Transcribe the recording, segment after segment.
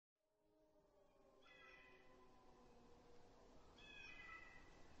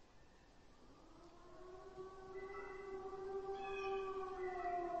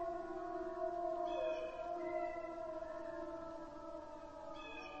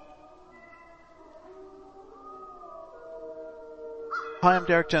Hi, I'm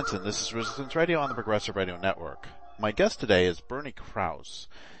Derrick Jensen. This is Resistance Radio on the Progressive Radio Network. My guest today is Bernie Krause.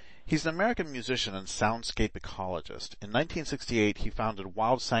 He's an American musician and soundscape ecologist. In 1968, he founded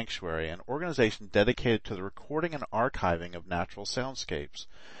Wild Sanctuary, an organization dedicated to the recording and archiving of natural soundscapes.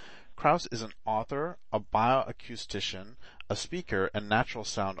 Krause is an author, a bio-acoustician, a speaker, and natural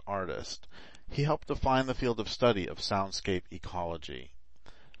sound artist. He helped define the field of study of soundscape ecology.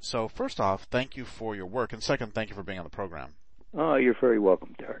 So first off, thank you for your work, and second, thank you for being on the program. Oh, you're very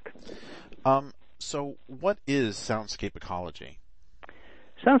welcome, Derek. So what is soundscape ecology?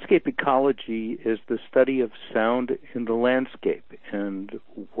 Soundscape ecology is the study of sound in the landscape, and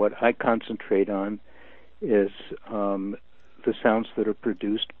what I concentrate on is the sounds that are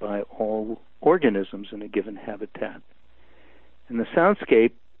produced by all organisms in a given habitat. And the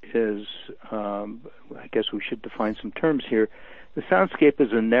soundscape is, I guess we should define some terms here. The soundscape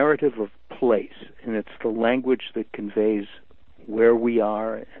is a narrative of place, and it's the language that conveys where we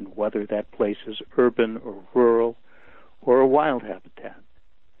are and whether that place is urban or rural or a wild habitat.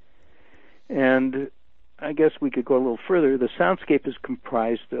 And I guess we could go a little further. The soundscape is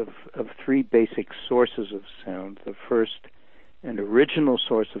comprised of three basic sources of sound. The first and original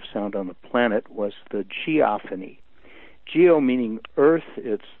source of sound on the planet was the geophony. Geo meaning earth.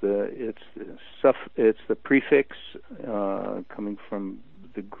 It's the prefix coming from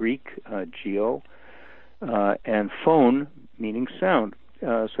the Greek geo, and phone meaning sound.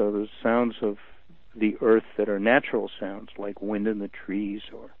 So the sounds of the earth that are natural sounds, like wind in the trees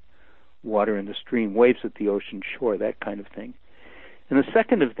or water in the stream, waves at the ocean shore, that kind of thing. And the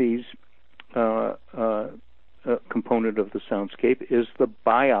second of these component of the soundscape is the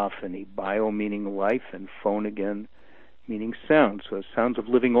biophony. Bio meaning life, and phone again meaning sound. So sounds of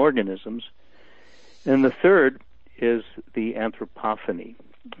living organisms. And the third is the anthropophony.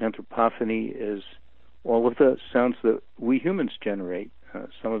 Anthropophony is all of the sounds that we humans generate.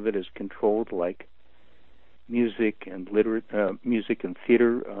 Some of it is controlled, like music and music and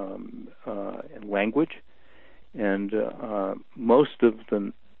theater and language. And most of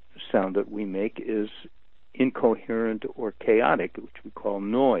the sound that we make is incoherent or chaotic, which we call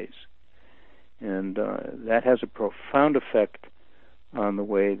noise. And that has a profound effect on the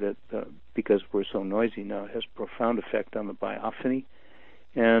way that, because we're so noisy now, it has a profound effect on the biophony,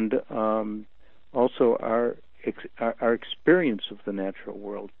 and also our experience of the natural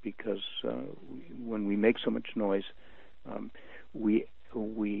world, because when we make so much noise, we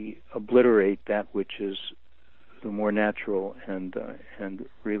obliterate that which is the more natural and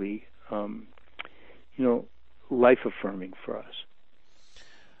really life affirming for us.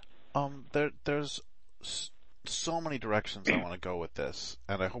 There's so many directions I want to go with this,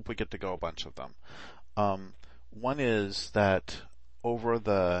 and I hope we get to go a bunch of them. One is that over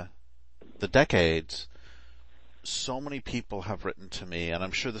the decades, so many people have written to me, and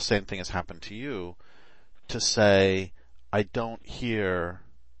I'm sure the same thing has happened to you, to say, I don't hear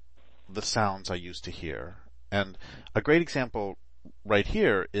the sounds I used to hear. And a great example right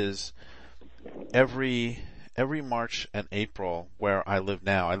here is every March and April, where I live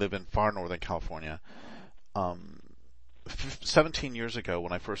now, I live in far northern California. 17 years ago,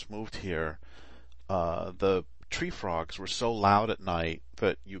 when I first moved here, the tree frogs were so loud at night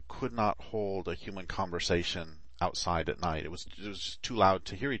that you could not hold a human conversation outside at night. It was just too loud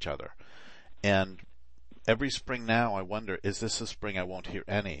to hear each other. And every spring now, I wonder, is this a spring I won't hear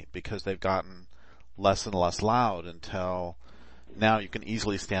any? Because they've gotten less and less loud until now you can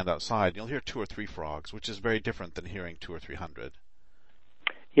easily stand outside. You'll hear 2 or 3 frogs, which is very different than hearing 200 or 300.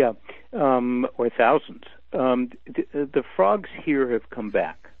 Yeah, or thousands. The frogs here have come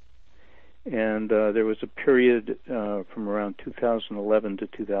back. And there was a period from around 2011 to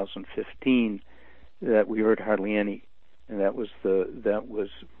 2015 that we heard hardly any, and that was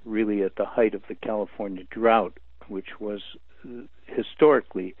really at the height of the California drought, which was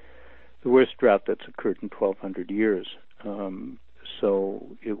historically the worst drought that's occurred in 1,200 years. So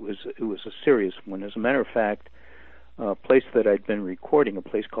it was a serious one. As a matter of fact, a place that I'd been recording, a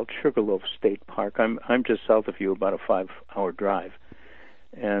place called Sugarloaf State Park. I'm just south of you, about a 5-hour drive,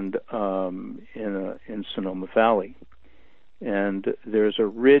 and in Sonoma Valley. And there's a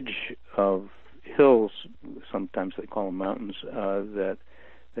ridge of hills, sometimes they call them mountains, that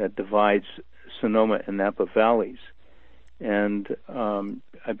divides Sonoma and Napa valleys. And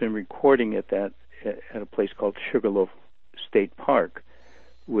I've been recording at a place called Sugarloaf State Park,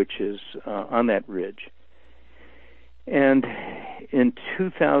 which is on that ridge. And in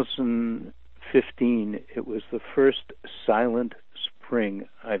 2015, it was the first silent spring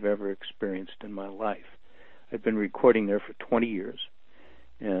I've ever experienced in my life. I've been recording there for 20 years,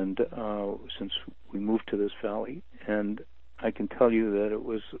 and since we moved to this valley, and I can tell you that it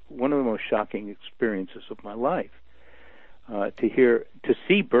was one of the most shocking experiences of my life. To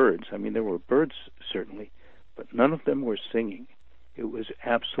see birds. I mean, there were birds certainly, but none of them were singing. It was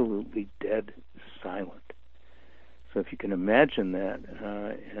absolutely dead silent. So if you can imagine that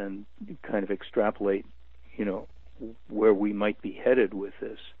and kind of extrapolate, where we might be headed with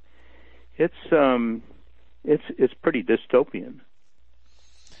this, it's pretty dystopian.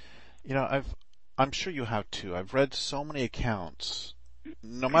 I'm sure you have too. I've read so many accounts,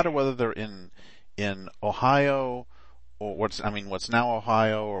 no matter whether they're in Ohio or what's now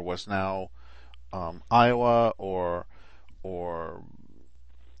Ohio or what's now Iowa or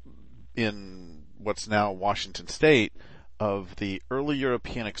in what's now Washington State, of the early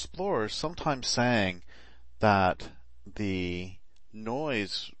European explorers sometimes saying that the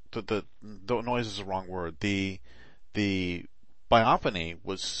noise, the noise is the wrong word, the biophony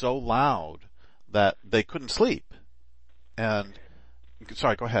was so loud that they couldn't sleep. And,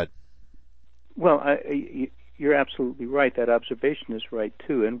 sorry, go ahead. Well, you're absolutely right. That observation is right,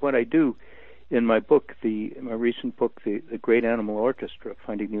 too. And what I do in my book, my recent book, The Great Animal Orchestra,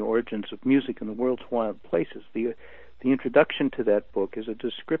 Finding the Origins of Music in the World's Wild Places, the introduction to that book is a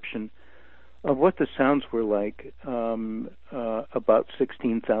description of what the sounds were like about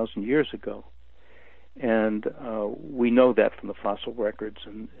 16,000 years ago. And we know that from the fossil records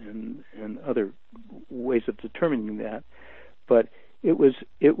and other ways of determining that. But it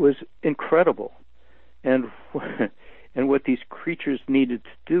was incredible. And and what these creatures needed to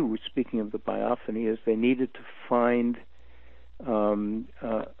do, speaking of the biophony, is they needed to find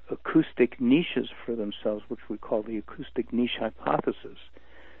acoustic niches for themselves, which we call the acoustic niche hypothesis,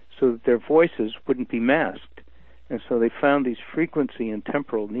 so that their voices wouldn't be masked. And so they found these frequency and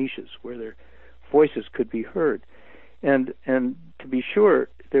temporal niches where their voices could be heard. And to be sure,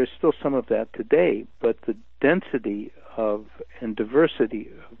 there's still some of that today, but the density and diversity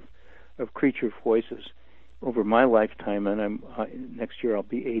of creature voices over my lifetime, and next year I'll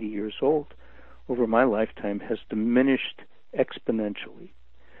be 80 years old, over my lifetime has diminished exponentially.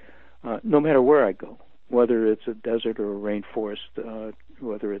 No matter where I go, whether it's a desert or a rainforest,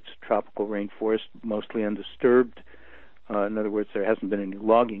 whether it's tropical rainforest, mostly undisturbed. In other words, there hasn't been any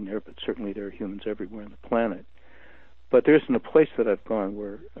logging there, but certainly there are humans everywhere on the planet. But there isn't a place that I've gone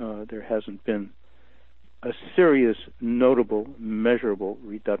where there hasn't been a serious, notable, measurable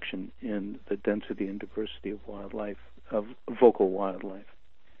reduction in the density and diversity of wildlife, of vocal wildlife.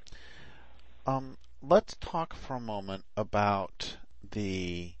 Let's talk for a moment about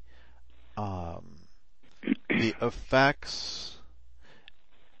the effects,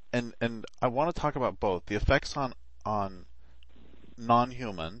 and I want to talk about both the effects on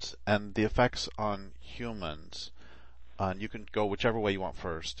non-humans and the effects on humans. And you can go whichever way you want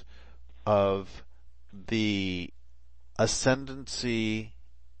first, of the ascendancy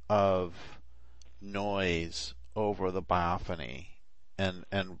of noise over the biophony, and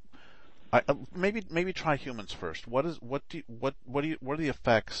maybe try humans first. What are the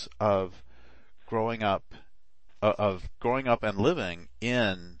effects of growing up and living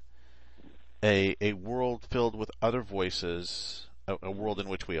in a world filled with other voices, a world in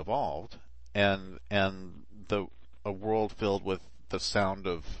which we evolved, and a world filled with the sound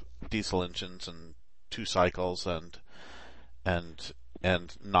of diesel engines and 2 cycles and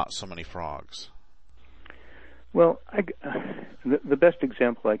not so many frogs? Well, the best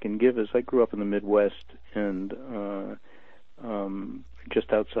example I can give is I grew up in the Midwest and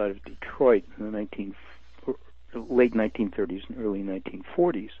just outside of Detroit in the late 1930s and early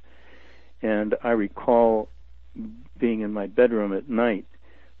 1940s. And I recall being in my bedroom at night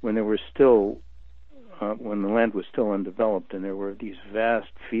when there were still, when the land was still undeveloped, and there were these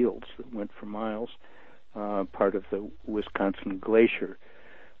vast fields that went for miles, part of the Wisconsin Glacier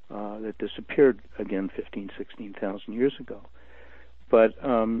that disappeared again 16,000 years ago. But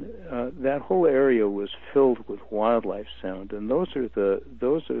that whole area was filled with wildlife sound, and those are the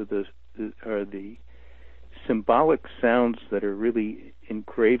symbolic sounds that are really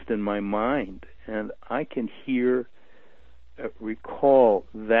engraved in my mind, and I can recall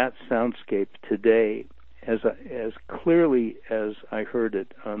that soundscape today as clearly as I heard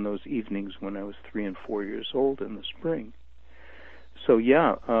it on those evenings when I was 3 and 4 years old in the spring. So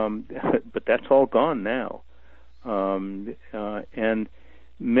yeah, but that's all gone now, and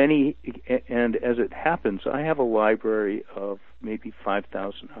as it happens, I have a library of maybe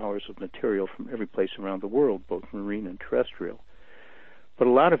 5,000 hours of material from every place around the world, both marine and terrestrial. But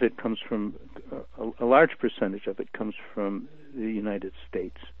a lot of it comes from, a large percentage of it comes from the United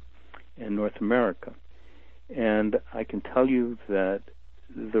States and North America. And I can tell you that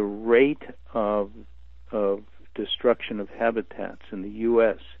the rate of destruction of habitats in the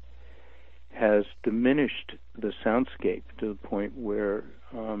U.S. has diminished the soundscape to the point where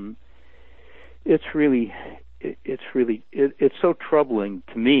it's so troubling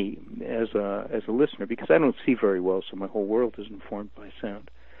to me as a listener, because I don't see very well, so my whole world is informed by sound.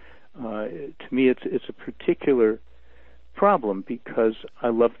 To me, it's a particular problem because I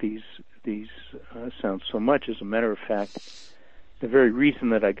love these sounds so much. As a matter of fact, the very reason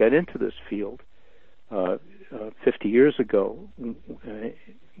that I got into this field 50 years ago,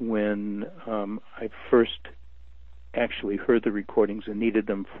 when I first actually heard the recordings and needed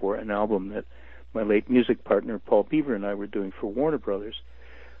them for an album that my late music partner Paul Beaver and I were doing for Warner Brothers,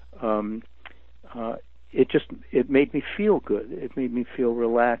 it made me feel good. It made me feel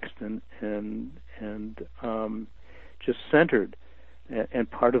relaxed and just centered and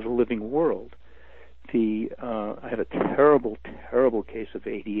part of the living world. I have a terrible case of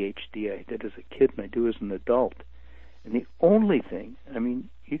ADHD. I did as a kid and I do as an adult. And the only thing, I mean,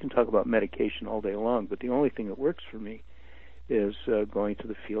 you can talk about medication all day long, but the only thing that works for me is going to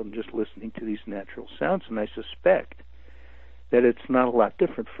the field and just listening to these natural sounds. And I suspect that it's not a lot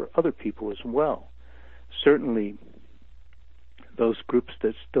different for other people as well. Certainly, those groups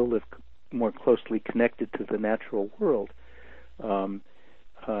that still live more closely connected to the natural world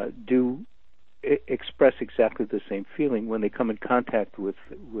do express exactly the same feeling when they come in contact with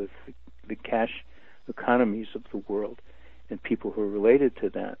the cash economies of the world and people who are related to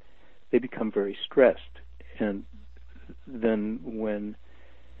that. They become very stressed, and then when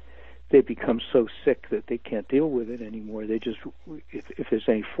they become so sick that they can't deal with it anymore, they just, if there's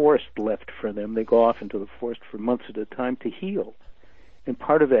any forest left for them, they go off into the forest for months at a time to heal. And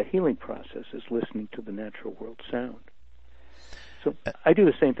part of that healing process is listening to the natural world sound. So I do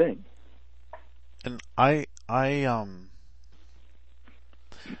the same thing. And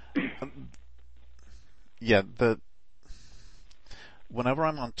whenever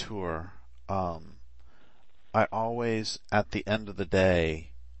I'm on tour, I always, at the end of the day,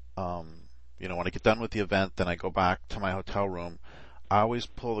 when I get done with the event, then I go back to my hotel room, I always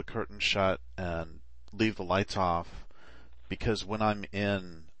pull the curtain shut and leave the lights off, because when I'm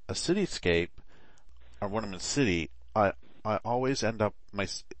in a cityscape, or when I'm in a city, I always end up,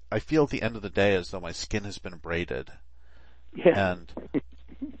 I feel at the end of the day as though my skin has been braided. Yeah. And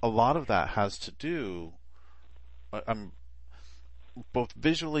a lot of that has to do, both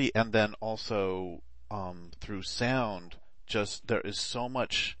visually and then also through sound, just there is so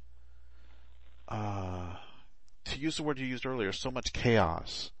much, to use the word you used earlier, so much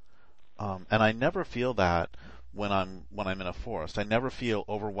chaos. And I never feel that when I'm in a forest. I never feel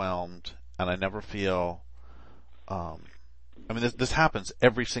overwhelmed, and I never feel, this happens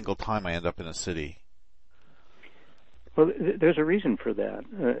every single time I end up in a city. Well, there's a reason for that.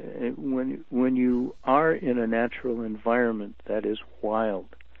 When you are in a natural environment that is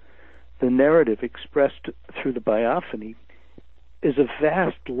wild, the narrative expressed through the biophony is a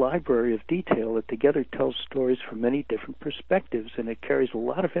vast library of detail that together tells stories from many different perspectives, and it carries a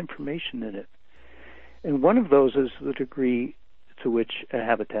lot of information in it. And one of those is the degree to which a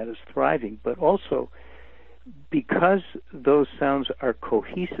habitat is thriving, but also because those sounds are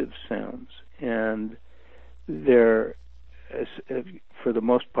cohesive sounds and they're, for the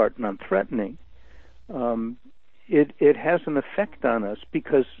most part, non-threatening, it has an effect on us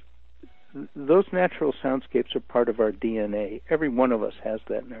because those natural soundscapes are part of our DNA. Every one of us has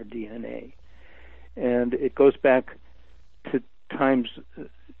that in our DNA. And it goes back to times,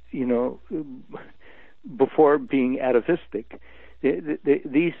 before being atavistic.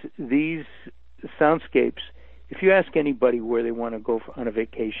 These soundscapes, if you ask anybody where they want to go on a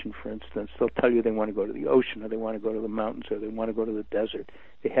vacation, for instance, they'll tell you they want to go to the ocean, or they want to go to the mountains, or they want to go to the desert.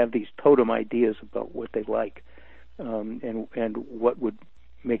 They have these totem ideas about what they like, and what would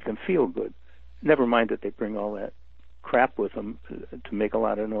make them feel good. Never mind that they bring all that crap with them to make a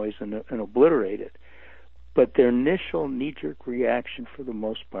lot of noise and obliterate it. But their initial knee-jerk reaction, for the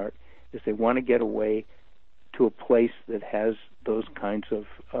most part, is they want to get away to a place that has those kinds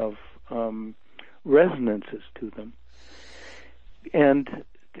of resonances to them. And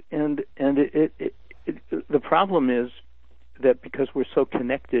the problem is that because we're so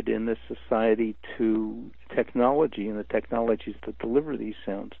connected in this society to technology and the technologies that deliver these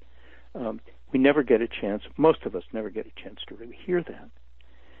sounds, we never get a chance, most of us never get a chance to really hear that.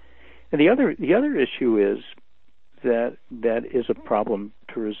 And the other issue is that is a problem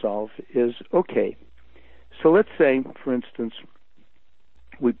to resolve is, okay, so let's say, for instance,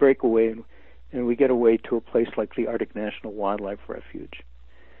 we break away and we get away to a place like the Arctic National Wildlife Refuge,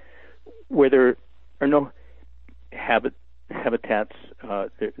 where there are no habitats,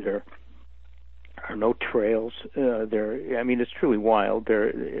 there are no trails. It's truly wild.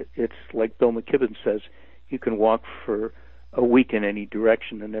 It's like Bill McKibben says, you can walk for a week in any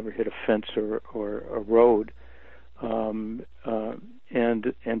direction and never hit a fence or a road. And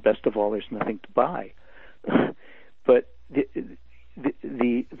best of all, there's nothing to buy. But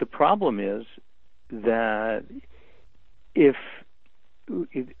the problem is that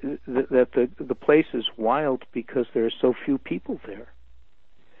the place is wild because there are so few people there.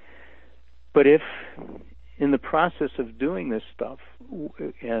 But if in the process of doing this stuff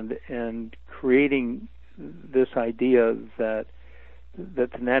and creating this idea that the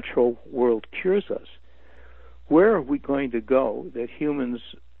natural world cures us, where are we going to go that humans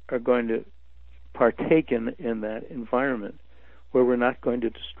are going to partake in that environment where we're not going to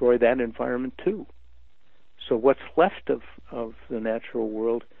destroy that environment too? So what's left of the natural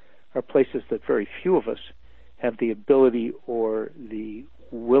world are places that very few of us have the ability or the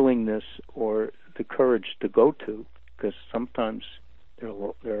willingness or the courage to go to, because sometimes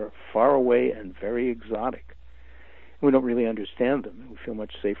they're far away and very exotic. We don't really understand them. We feel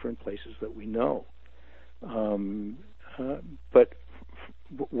much safer in places that we know. But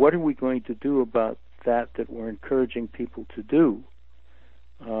what are we going to do about that we're encouraging people to do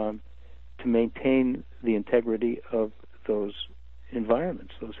to maintain the integrity of those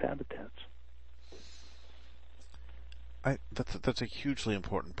environments, those habitats? That's a hugely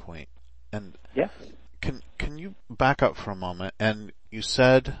important point. And yeah, can you back up for a moment? And you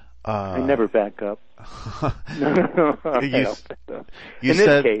said I never back up. No.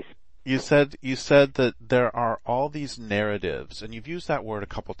 You said that there are all these narratives, and you've used that word a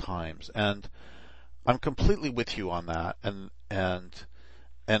couple times, and I'm completely with you on that. And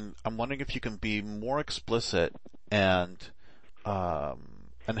I'm wondering if you can be more explicit and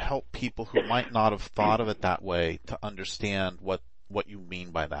help people who might not have thought of it that way to understand what you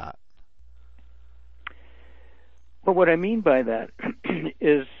mean by that. Well, what I mean by that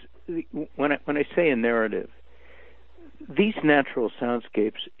is when I say a narrative, these natural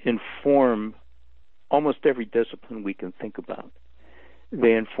soundscapes inform almost every discipline we can think about.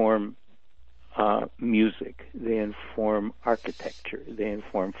 They inform music, they inform architecture, they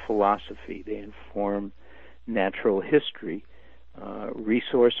inform philosophy, they inform natural history,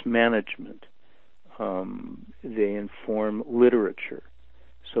 resource management, they inform literature.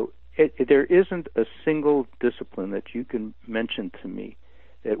 So there isn't a single discipline that you can mention to me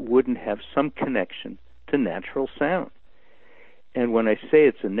that wouldn't have some connection to natural sound. And when I say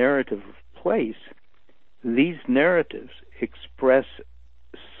it's a narrative of place, these narratives express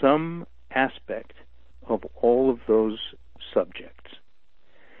some aspect of all of those subjects.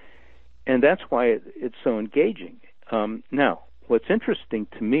 And that's why it's so engaging. Now, what's interesting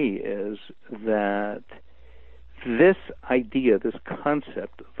to me is that this idea, this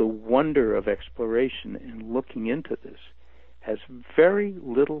concept, the wonder of exploration and looking into this has very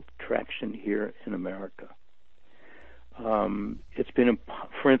little traction here in America.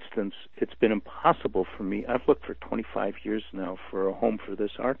 For instance, it's been impossible for me. I've looked for 25 years now for a home for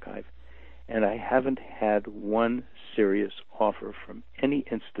this archive, and I haven't had one serious offer from any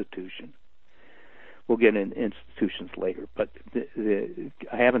institution. We'll get into institutions later, but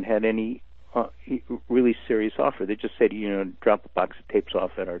I haven't had any really serious offer. They just say, drop a box of tapes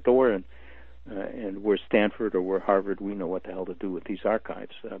off at our door, and we're Stanford or we're Harvard. We know what the hell to do with these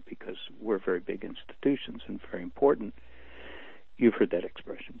archives because we're very big institutions and very important. You've heard that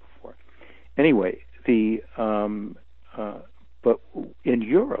expression before. Anyway, but in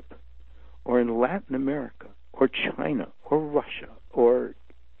Europe or in Latin America or China or Russia or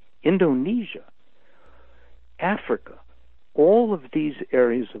Indonesia, Africa, all of these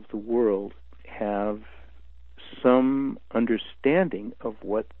areas of the world have some understanding of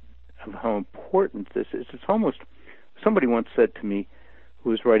how important this is. It's almost, somebody once said to me, who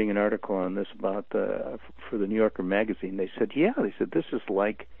was writing an article on this about for the New Yorker magazine, they said, this is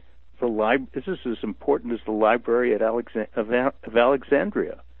like this is as important as the library of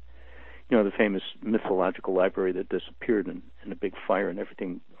Alexandria. The famous mythological library that disappeared in a big fire and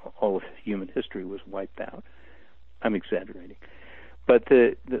everything, all of human history was wiped out. I'm exaggerating. But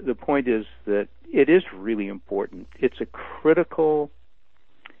the point is that it is really important. It's a critical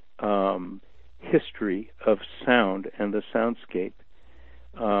history of sound and the soundscape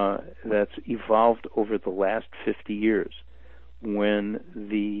that's evolved over the last 50 years when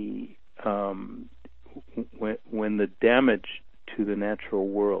the damage to the natural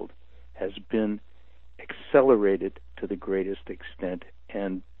world has been accelerated to the greatest extent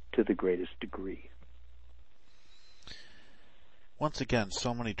and to the greatest degree. Once again,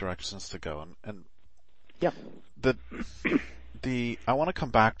 so many directions to go, and yeah. I want to come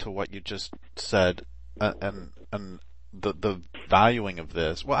back to what you just said, and the valuing of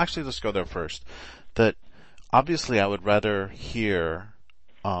this. Well, actually, let's go there first. That obviously, I would rather hear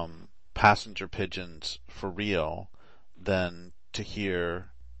passenger pigeons for real than to hear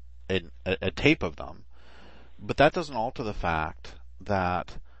a tape of them. But that doesn't alter the fact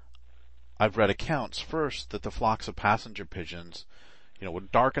that I've read accounts first that the flocks of passenger pigeons,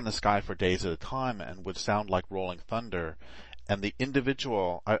 would darken the sky for days at a time and would sound like rolling thunder. And the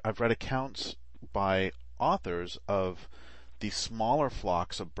individual, I've read accounts by authors of these smaller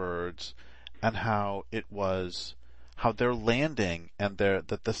flocks of birds and how their landing and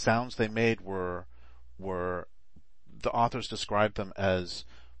that the sounds they made were the authors described them as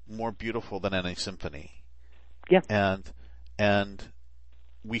more beautiful than any symphony. Yeah. And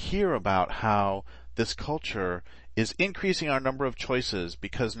we hear about how this culture is increasing our number of choices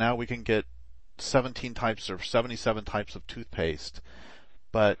because now we can get 17 types or 77 types of toothpaste,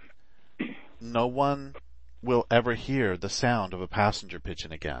 but no one will ever hear the sound of a passenger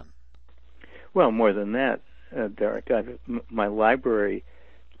pigeon again. Well, more than that, Derek, my library,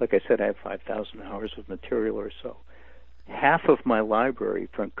 like I said, I have 5,000 hours of material or so. Half of my library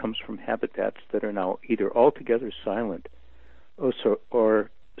comes from habitats that are now either altogether silent or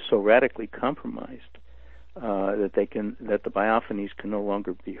so radically compromised that the biophonies can no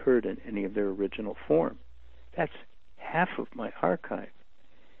longer be heard in any of their original form. That's half of my archive.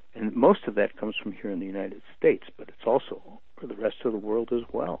 And most of that comes from here in the United States, but it's also for the rest of the world as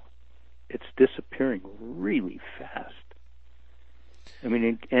well. It's disappearing really fast. I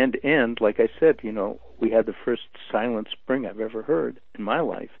mean, and like I said, we had the first silent spring I've ever heard in my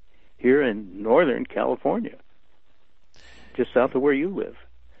life here in Northern California, just south of where you live.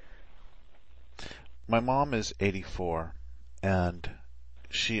 My mom is 84, and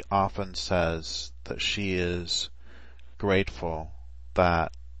she often says that she is grateful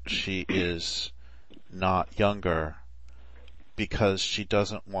that she is not younger because she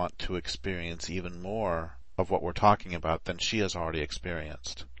doesn't want to experience even more of what we're talking about than she has already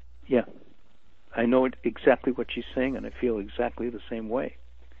experienced. Yeah. I know exactly what she's saying, and I feel exactly the same way.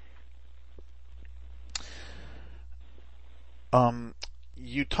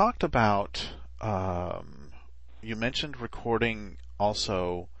 You talked about, you mentioned recording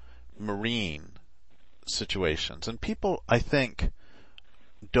also marine situations, and people, I think,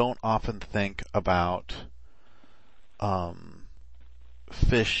 don't often think about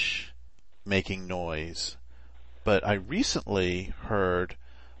fish making noise, but I recently heard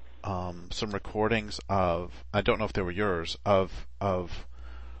some recordings of, I don't know if they were yours, of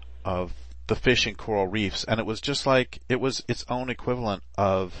the fish in coral reefs, and it was just like it was its own equivalent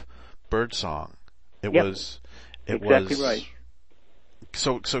of birdsong. It was exactly right.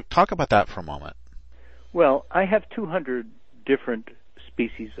 So talk about that for a moment. Well, I have 200 different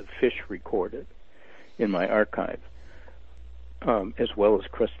species of fish recorded in my archive, as well as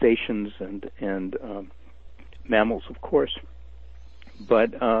crustaceans and mammals, of course.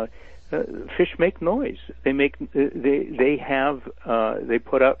 But fish make noise. They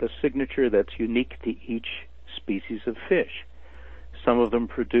put out a signature that's unique to each species of fish. Some of the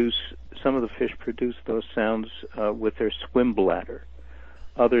fish produce those sounds with their swim bladder.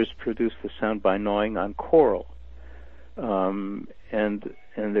 Others produce the sound by gnawing on coral. And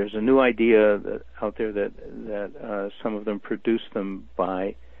there's a new idea out there that some of them produce them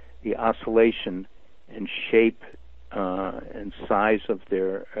by the oscillation and shape and size of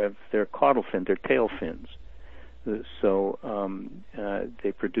their caudal fin, their tail fins. So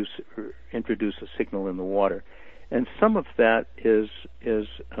they introduce a signal in the water, and some of that is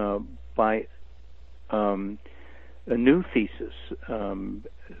by a new thesis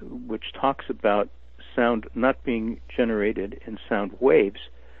which talks about sound not being generated in sound waves,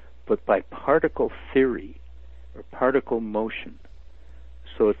 but by particle theory or particle motion.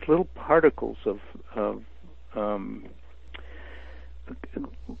 So it's little particles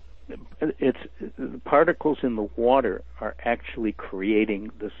it's the particles in the water are actually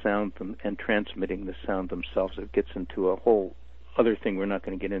creating the sound and transmitting the sound themselves. It gets into a whole other thing we're not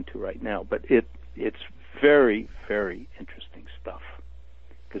going to get into right now, but it's very, very interesting stuff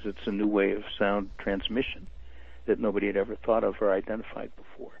because it's a new way of sound transmission that nobody had ever thought of or identified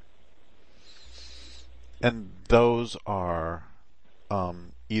before. And those are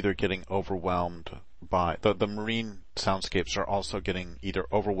either getting overwhelmed by the marine soundscapes are also getting either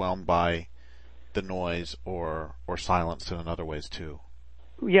overwhelmed by the noise or silenced in other ways too.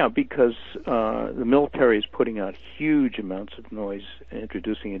 Yeah, because the military is putting out huge amounts of noise,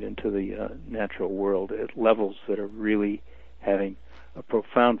 introducing it into the natural world at levels that are really having a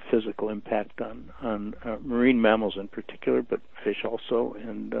profound physical impact on marine mammals in particular, but fish also,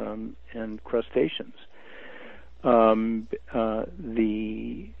 and crustaceans. The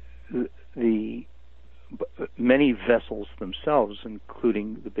many vessels themselves,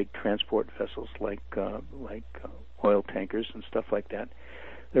 including the big transport vessels like oil tankers and stuff like that,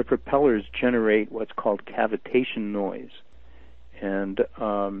 their propellers generate what's called cavitation noise, and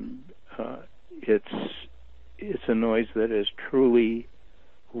it's a noise that is truly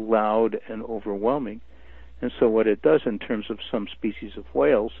loud and overwhelming. And so what it does in terms of some species of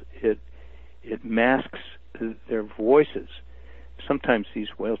whales, it masks their voices. Sometimes these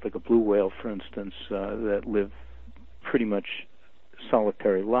whales, like a blue whale, for instance, that live pretty much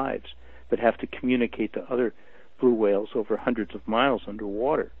solitary lives, but have to communicate to other blue whales over hundreds of miles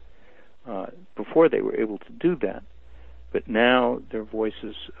underwater. Before they were able to do that, but now their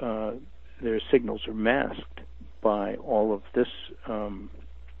voices, their signals are masked by all of this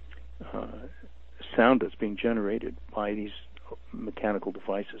sound that's being generated by these mechanical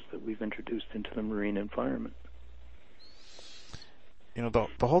devices that we've introduced into the marine environment. You know,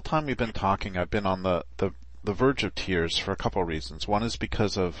 the whole time we've been talking, I've been on the verge of tears for a couple of reasons. One is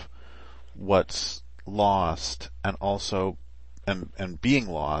because of what's lost, and also and being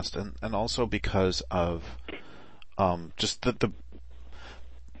lost, and also because of just the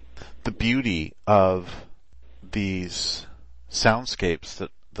beauty of these soundscapes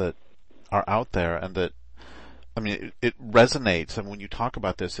that are out there, and that, I mean, it resonates, and when you talk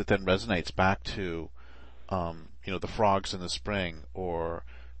about this, it then resonates back to the frogs in the spring, or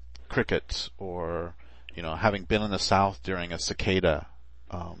crickets, or having been in the South during a cicada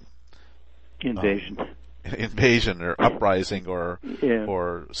invasion or uprising, or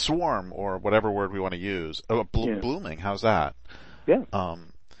swarm, or whatever word we want to use. Blooming, how's that? Yeah,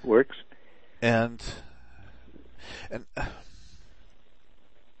 works. And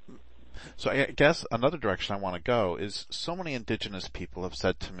so I guess another direction I want to go is, so many indigenous people have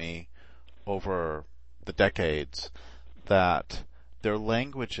said to me over the decades that their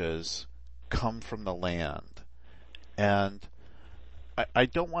languages come from the land. And I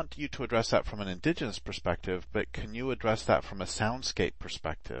don't want you to address that from an indigenous perspective, but can you address that from a soundscape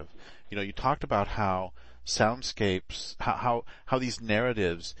perspective? You talked about how soundscapes, how these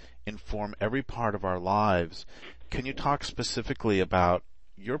narratives inform every part of our lives. Can you talk specifically about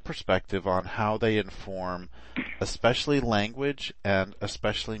your perspective on how they inform especially language and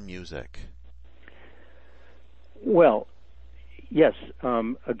especially music? Well, yes.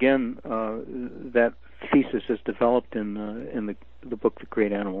 Again, that thesis is developed in the book The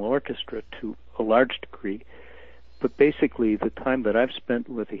Great Animal Orchestra to a large degree. But basically, the time that I've spent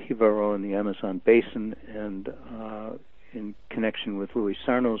with the Jivaro in the Amazon basin, and in connection with Louis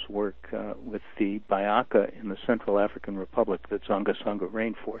Sarno's work with the Bayaka in the Central African Republic, the Zonga-Zonga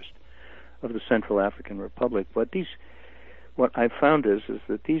rainforest of the Central African Republic, what I've found is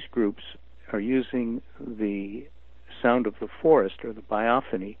that these groups are using the sound of the forest, or the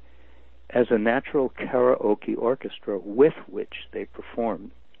biophony, as a natural karaoke orchestra with which they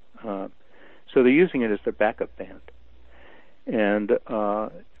perform. So they're using it as their backup band. And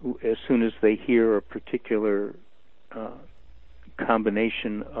as soon as they hear a particular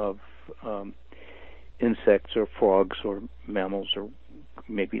combination of insects or frogs or mammals, or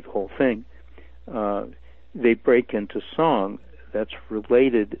maybe the whole thing, they break into song that's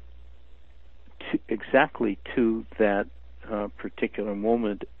related exactly to that particular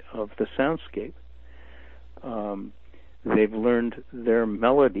moment of the soundscape. They've learned their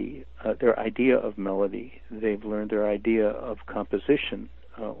melody, their idea of melody. They've learned their idea of composition,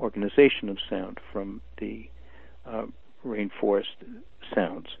 organization of sound from the rainforest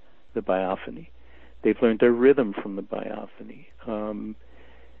sounds, the biophony. They've learned their rhythm from the biophony.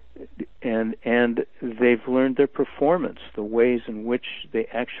 And they've learned their performance, the ways in which they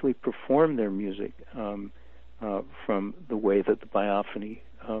actually perform their music from the way that the biophony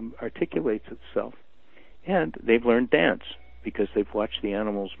articulates itself. And they've learned dance because they've watched the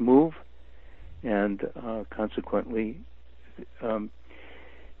animals move, and consequently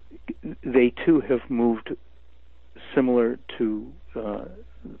they too have moved similar to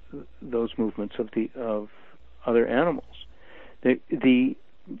those movements of other animals. The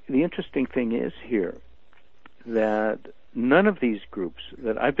interesting thing is here that none of these groups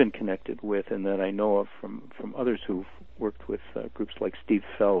that I've been connected with, and that I know of from others who've worked with groups like Steve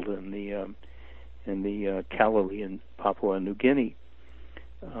Feld and the Kalali in Papua New Guinea,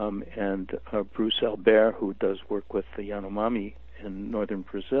 and Bruce Albert, who does work with the Yanomami in northern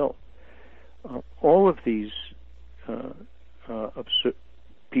Brazil. All of these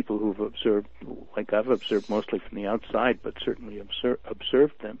people who've observed, like I've observed mostly from the outside, but certainly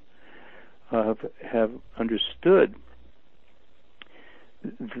observed them, have understood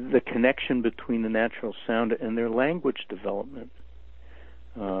the connection between the natural sound and their language development,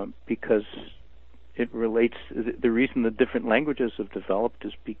 because it relates. The reason the different languages have developed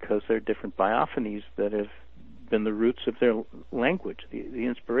is because there are different biophonies that have been the roots of their language, the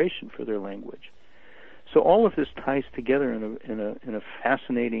inspiration for their language. So all of this ties together in a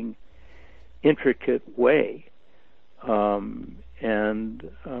fascinating, intricate way, and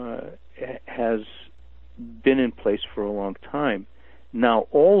has been in place for a long time. Now,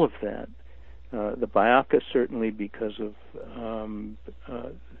 all of that, the Bioka certainly because of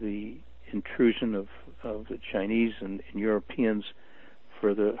the intrusion of the Chinese and Europeans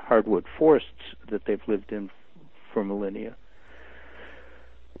for the hardwood forests that they've lived in for millennia,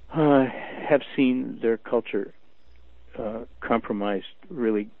 have seen their culture compromised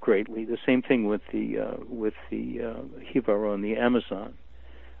really greatly. The same thing with the Hibaro and the Amazon.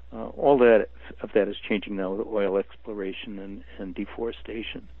 All that is changing now with oil exploration and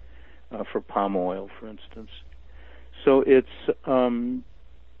deforestation for palm oil, for instance. So it's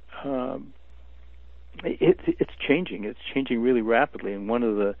changing. It's changing really rapidly. And one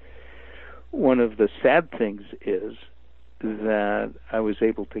of the sad things is that I was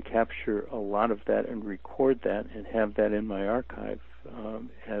able to capture a lot of that and record that and have that in my archive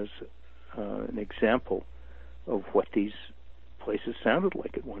as an example of what these places sounded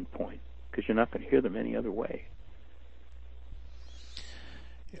like at one point, because you're not going to hear them any other way.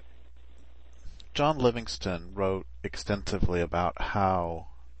 John Livingston wrote extensively about how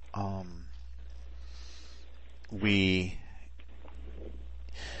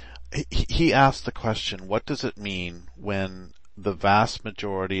he asked the question, what does it mean when the vast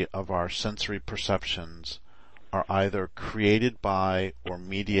majority of our sensory perceptions are either created by or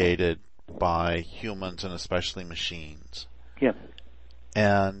mediated by humans and especially machines? Yeah.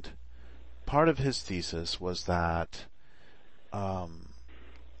 And part of his thesis was that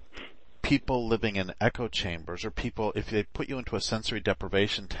people living in echo chambers, or people, if they put you into a sensory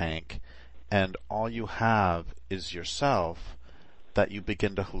deprivation tank and all you have is yourself, that you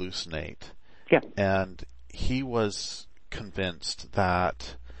begin to hallucinate. Yeah. And he was convinced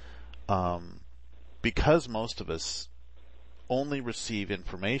that because most of us only receive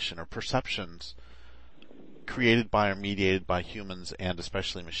information or perceptions created by or mediated by humans and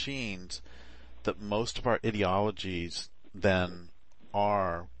especially machines, that most of our ideologies then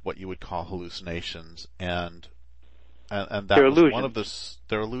are what you would call hallucinations, and that they're was illusions. one of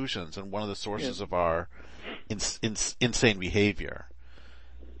they're illusions and one of the sources of our insane behavior.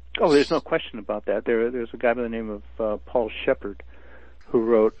 Oh, there's no question about that. There's a guy by the name of Paul Shepard who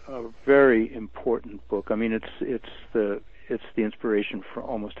wrote a very important book. I mean, it's the inspiration for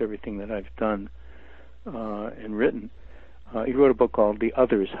almost everything that I've done and written. He wrote a book called The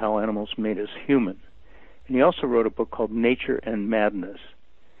Others: How Animals Made Us Human. And he also wrote a book called Nature and Madness.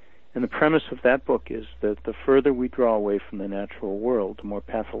 And the premise of that book is that the further we draw away from the natural world, the more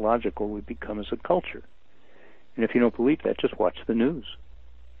pathological we become as a culture. And if you don't believe that, just watch the news.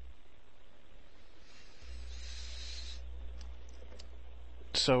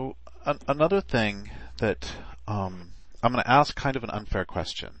 So another thing that I'm going to ask kind of an unfair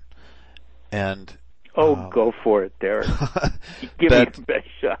question. And go for it, Derrick. Give me your best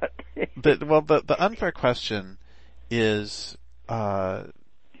shot. the unfair question is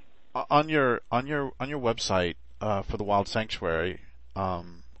on your website for the Wild Sanctuary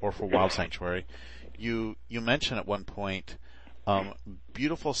or for Wild Sanctuary, you mention at one point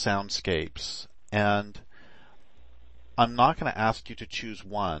beautiful soundscapes, and I'm not going to ask you to choose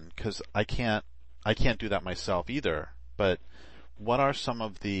one because I can't do that myself either. But what are some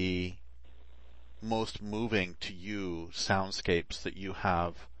of the most moving to you soundscapes that you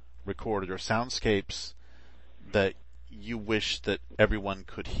have recorded, or soundscapes that you wish that everyone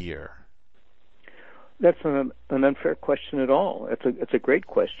could hear? That's an unfair question at all. It's a great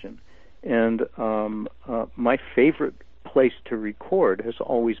question. And my favorite place to record has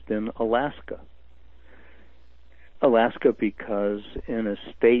always been Alaska. Alaska because in a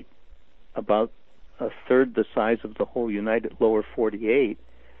state about a third the size of the whole United Lower 48,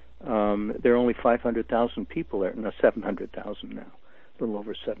 there are only 500,000 people there, no, 700,000 now, a little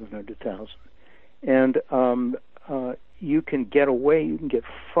over 700,000. And you can get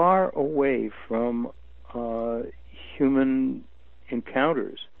far away from human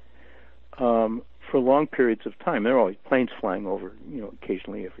encounters for long periods of time. There are always planes flying over,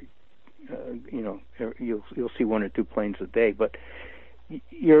 occasionally you'll see one or two planes a day, but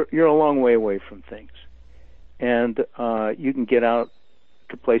you're a long way away from things. And you can get out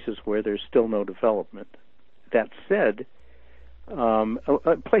to places where there's still no development. That said,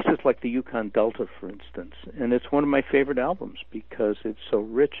 places like the Yukon Delta, for instance, and it's one of my favorite albums because it's so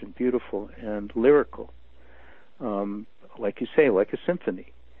rich and beautiful and lyrical, like you say, like a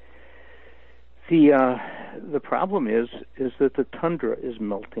symphony. The problem is that the tundra is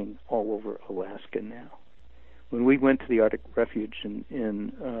melting all over Alaska now. When we went to the Arctic Refuge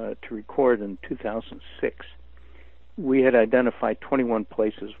to record in 2006, we had identified 21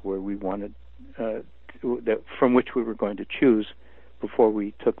 places where we wanted from which we were going to choose before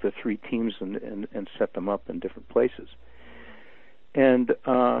we took the 3 teams and set them up in different places. And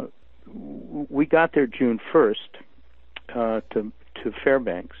we got there June 1st to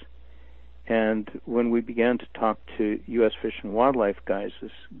Fairbanks. And when we began to talk to U.S. Fish and Wildlife guys,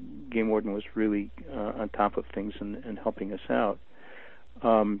 this game warden was really on top of things and helping us out.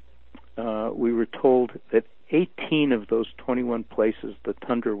 We were told that 18 of those 21 places, the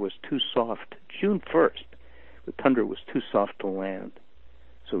tundra was too soft. June 1st, the tundra was too soft to land,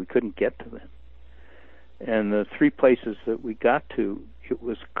 so we couldn't get to them. And the 3 places that we got to, it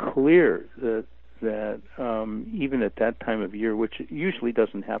was clear that even at that time of year, which usually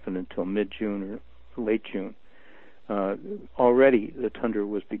doesn't happen until mid-June or late June, already the tundra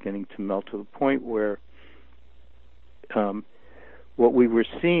was beginning to melt to the point where what we were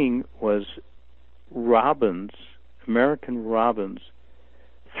seeing was robins, American robins,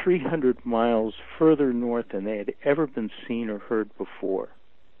 300 miles further north than they had ever been seen or heard before.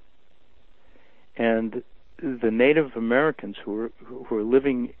 And the Native Americans who were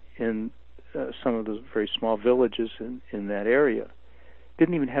living in some of those very small villages in that area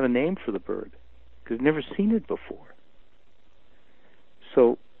didn't even have a name for the bird because they'd never seen it before.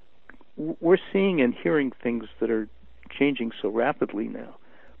 So we're seeing and hearing things that are changing so rapidly now.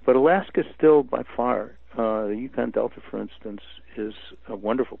 But Alaska still, by far, the Yukon Delta, for instance, is a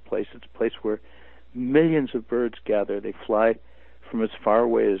wonderful place. It's a place where millions of birds gather. They fly from as far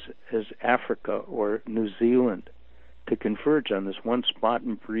away as Africa or New Zealand to converge on this one spot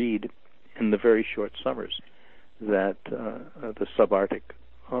and breed in the very short summers that the subarctic,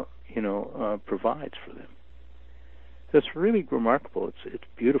 provides for them. That's really remarkable. It's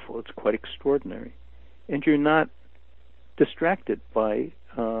beautiful. It's quite extraordinary, and you're not distracted by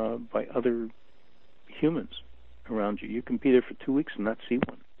other humans around you. You can be there for 2 weeks and not see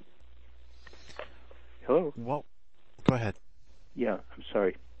one. Hello? Well, go ahead. Yeah, I'm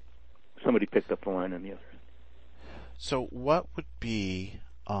sorry. Somebody picked up the line on the other end. So what would be,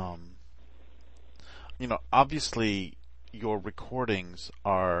 obviously your recordings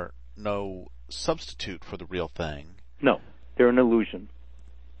are no substitute for the real thing. No, they're an illusion.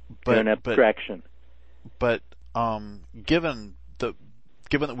 They're an abstraction. But given that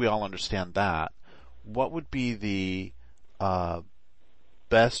we all understand that, what would be the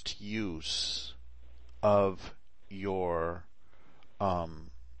best use of your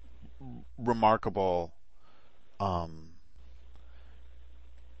remarkable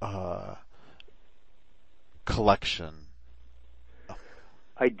collection?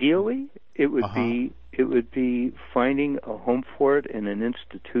 Ideally, it would be finding a home for it in an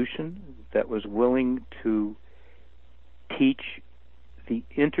institution that was willing to teach the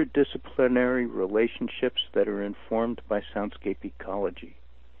interdisciplinary relationships that are informed by soundscape ecology.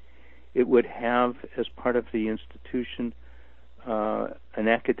 It would have, as part of the institution, an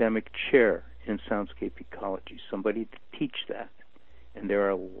academic chair in soundscape ecology, somebody to teach that. And there are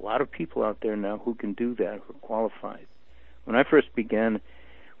a lot of people out there now who can do that, who are qualified. When I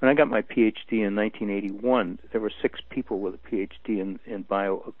got my PhD in 1981, there were 6 people with a PhD in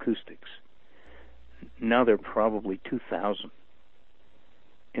bio-acoustics. Now there are probably 2,000.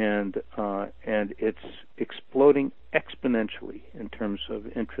 And it's exploding exponentially in terms of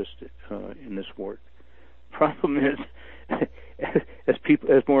interest in this work. Problem is,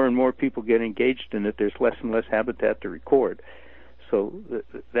 as more and more people get engaged in it, there's less and less habitat to record. So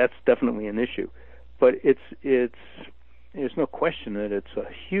that's definitely an issue. But there's no question that it's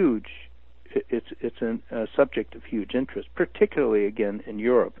a subject of huge interest, particularly again in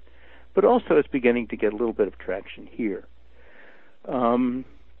Europe, but also it's beginning to get a little bit of traction here. And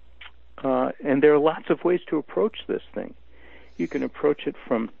there are lots of ways to approach this thing. You can approach it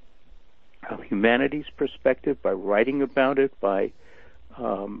from a humanities perspective by writing about it, by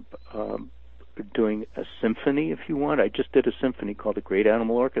doing a symphony if you want. I just did a symphony called The Great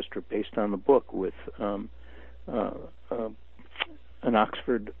Animal Orchestra based on the book with an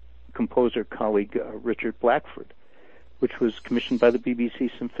Oxford composer colleague, Richard Blackford, which was commissioned by the BBC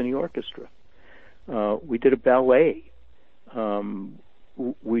Symphony Orchestra. We did a ballet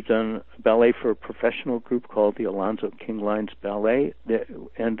we've done ballet for a professional group called the Alonzo King Lines Ballet,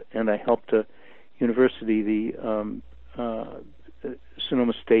 and I helped a university, the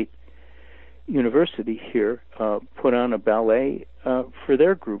Sonoma State University here, put on a ballet for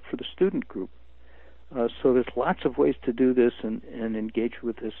their group, for the student group. So there's lots of ways to do this and engage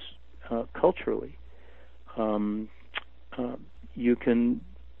with this culturally. You can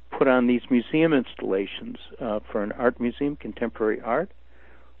put on these museum installations for an art museum, contemporary art,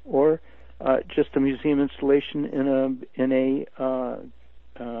 or just a museum installation in a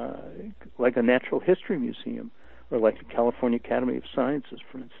like a natural history museum, or like the California Academy of Sciences,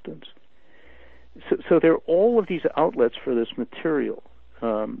 for instance. So there are all of these outlets for this material.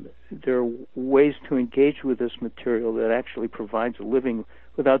 There are ways to engage with this material that actually provides a living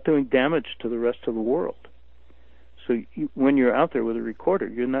without doing damage to the rest of the world. So when you're out there with a recorder,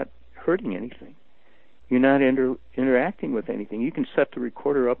 you're not hurting anything. You're not interacting with anything. You can set the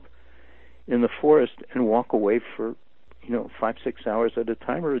recorder up in the forest and walk away for 5-6 hours at a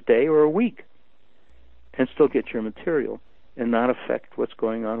time, or a day, or a week, and still get your material and not affect what's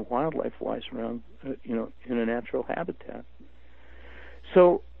going on wildlife-wise around, in a natural habitat.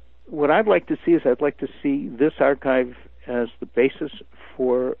 So what I'd like to see is I'd like to see this archive as the basis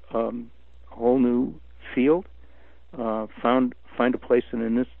for a whole new field. Find a place in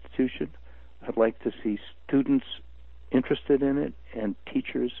an institution. I'd like to see students interested in it and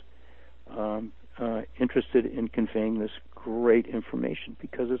teachers interested in conveying this great information,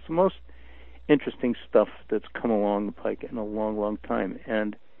 because it's the most interesting stuff that's come along the pike in a long, long time.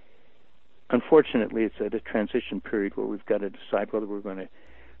 And unfortunately, it's at a transition period where we've got to decide whether we're going to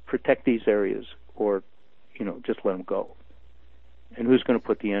protect these areas or, just let them go. And who's going to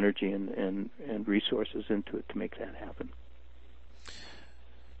put the energy and resources into it to make that happen?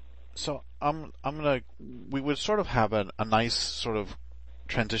 So we would sort of have a nice sort of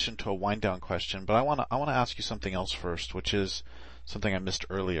transition to a wind down question, but I want to ask you something else first, which is something I missed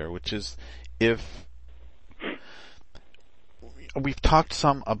earlier, which is if we've talked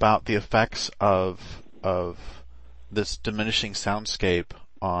some about the effects of this diminishing soundscape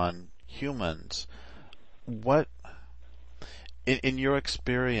on humans. What, in your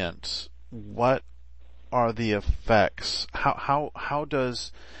experience, what are the effects? How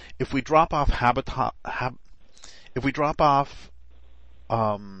does, if we drop off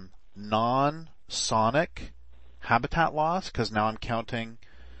non-sonic habitat loss, because now I'm counting,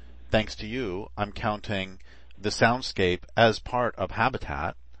 thanks to you, I'm counting the soundscape as part of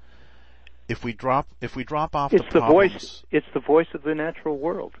habitat. If we drop off it's the problems, voice. It's the voice of the natural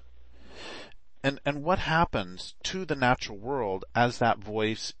world. And what happens to the natural world as that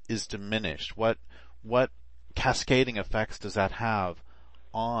voice is diminished? What cascading effects does that have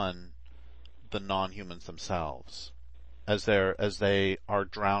on the non-humans themselves as they are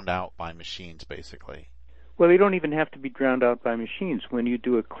drowned out by machines, basically? Well, they don't even have to be drowned out by machines. When you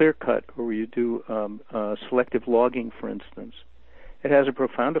do a clear cut, or you do selective logging, for instance, it has a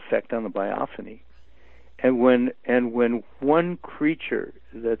profound effect on the biophony. And when one creature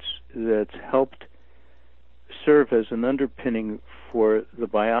that's helped serve as an underpinning for the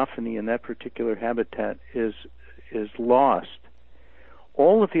biophony in that particular habitat is lost,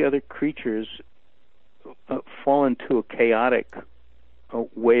 all of the other creatures fall into a chaotic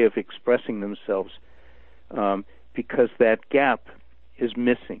way of expressing themselves, because that gap is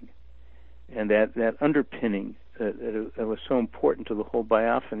missing, and that underpinning that was so important to the whole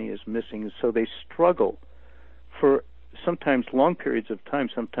biophony is missing. And so they struggle for sometimes long periods of time,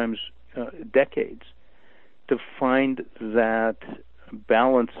 sometimes decades, to find that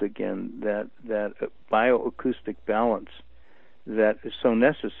balance again, that bioacoustic balance that is so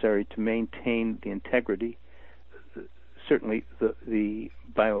necessary to maintain the integrity, certainly the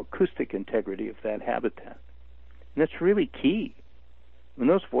bioacoustic integrity of that habitat. And that's really key. When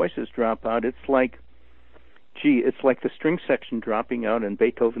those voices drop out, it's like the string section dropping out in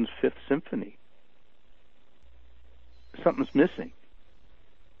Beethoven's Fifth Symphony. Something's missing.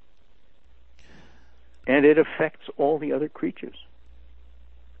 And it affects all the other creatures.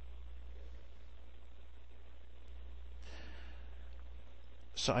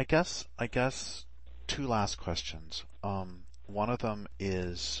 So I guess two last questions. One of them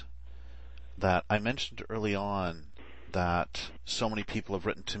is that I mentioned early on that so many people have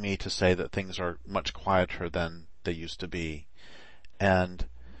written to me to say that things are much quieter than they used to be. And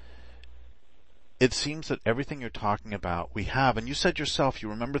it seems that everything you're talking about we have, and you said yourself you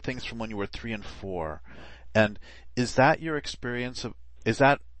remember things from when you were 3 and 4. And is that your experience of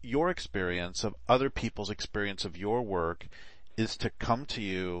other people's experience of your work, is to come to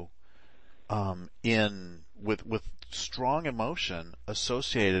you with strong emotion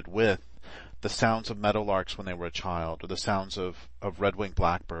associated with the sounds of meadowlarks when they were a child, or the sounds of red-winged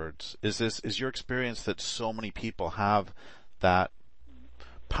blackbirds. Is your experience that so many people have that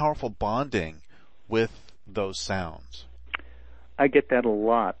powerful bonding with those sounds? I get that a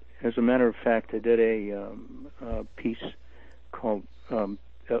lot. As a matter of fact, I did a piece called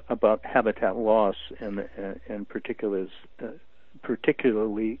about habitat loss and particularly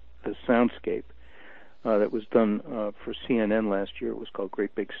the soundscape that was done for CNN last year. It was called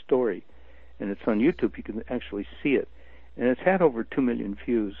Great Big Story, and it's on YouTube. You can actually see it, and it's had over 2 million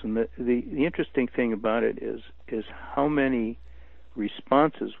views. And the interesting thing about it is how many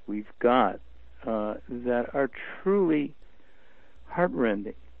responses we've got that are truly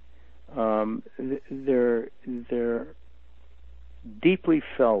heartrending. They're deeply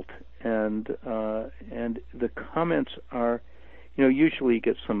felt, and the comments are, usually you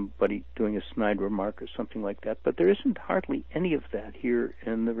get somebody doing a snide remark or something like that, but there isn't hardly any of that here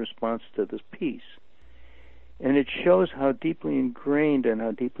in the response to this piece. And it shows how deeply ingrained and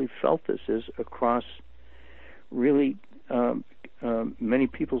how deeply felt this is across really many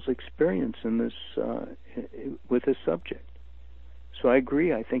people's experience in this with this subject. So I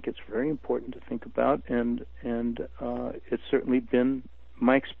agree. I think it's very important to think about, and it's certainly been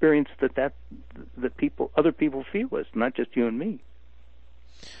my experience that other people feel this, not just you and me.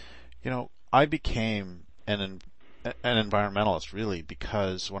 I became an environmentalist really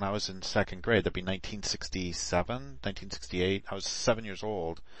because when I was in second grade, that'd be 1967, 1968. I was 7 years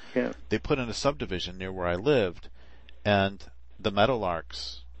old. Yeah. They put in a subdivision near where I lived, and the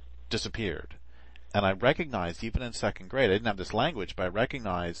meadowlarks disappeared. And I recognized, even in second grade, I didn't have this language, but I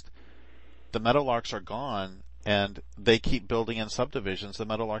recognized the meadowlarks are gone, and they keep building in subdivisions. The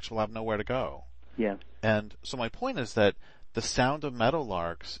meadowlarks will have nowhere to go. Yeah. And so my point is that the sound of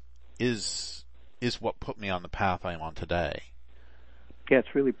meadowlarks is what put me on the path I'm on today. Yeah,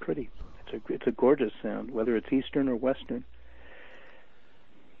 it's really pretty. It's a gorgeous sound, whether it's Eastern or Western.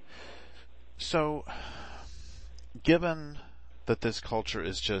 So, given that this culture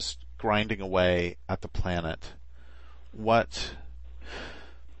is just grinding away at the planet, what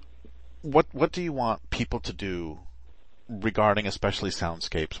do you want people to do regarding especially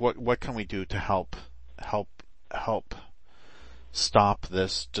soundscapes? What can we do to help stop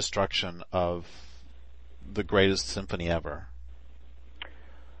this destruction of the greatest symphony ever?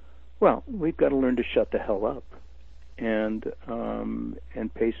 Well, we've got to learn to shut the hell up and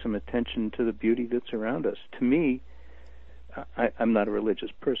pay some attention to the beauty that's around us. To me, I'm not a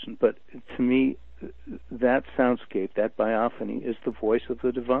religious person, but to me, that soundscape, that biophony, is the voice of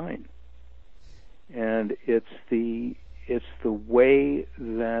the divine, and it's the way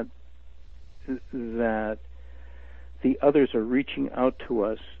that the others are reaching out to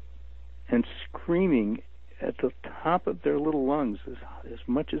us and screaming at the top of their little lungs as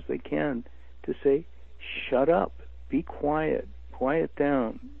much as they can to say, "Shut up, be quiet, quiet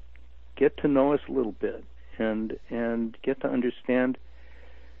down, get to know us a little bit." And get to understand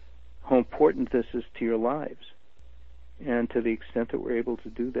how important this is to your lives. And to the extent that we're able to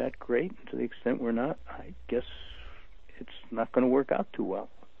do that, great. And to the extent we're not, I guess it's not going to work out too well.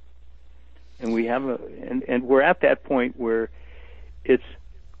 And and we're at that point where it's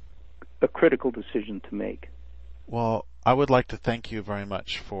a critical decision to make. Well, I would like to thank you very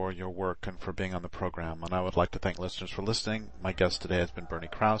much for your work and for being on the program, and I would like to thank listeners for listening. My guest today has been Bernie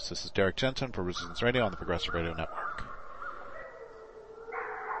Krause. This is Derrick Jensen for Resistance Radio on the Progressive Radio Network.